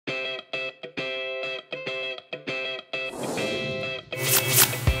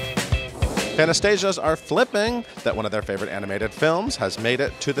Anastasias are flipping that one of their favorite animated films has made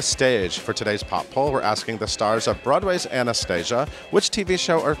it to the stage. For today's pop poll, we're asking the stars of Broadway's Anastasia which TV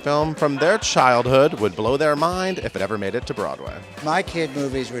show or film from their childhood would blow their mind if it ever made it to Broadway. My kid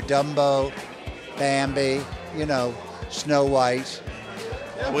movies were Dumbo, Bambi, Snow White.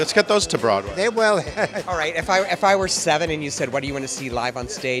 Yeah, well, let's get those to Broadway. All right, if I were 7 and you said, what do you want to see live on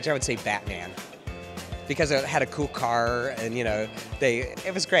stage, I would say Batman. Because it had a cool car and,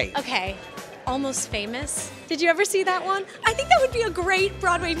 it was great. Okay, Almost Famous. Did you ever see that one? I think that would be a great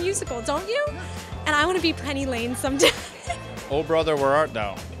Broadway musical, don't you? And I want to be Penny Lane someday. Oh Brother, Where Art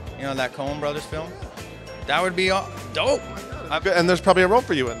Thou? You know that Coen Brothers film? That would be dope. And there's probably a role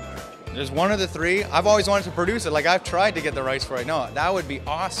for you in there. There's one of the 3. I've always wanted to produce it. Like, I've tried to get the rights for it. No, that would be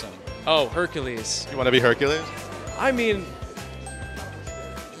awesome. Oh, Hercules. You want to be Hercules? I mean,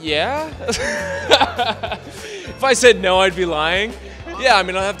 yeah. If I said no, I'd be lying. Yeah, I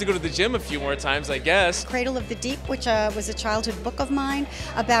mean, I'll have to go to the gym a few more times, I guess. Cradle of the Deep, which was a childhood book of mine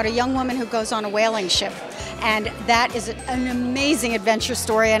about a young woman who goes on a whaling ship. And that is an amazing adventure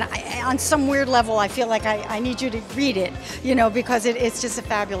story. And on some weird level, I feel like I need you to read it, because it's just a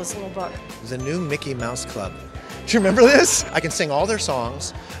fabulous little book. The new Mickey Mouse Club. Do you remember this? I can sing all their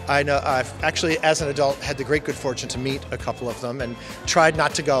songs. I know I've actually, as an adult, had the great good fortune to meet a couple of them and tried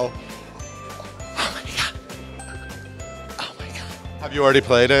not to go, oh my God. Oh my God. Have you already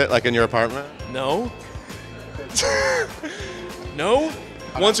played it, like in your apartment? No. No?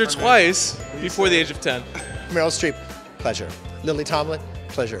 Once or twice before the age of 10. Meryl Streep, pleasure. Lily Tomlin,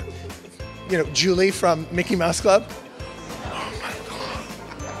 pleasure. Julie from Mickey Mouse Club,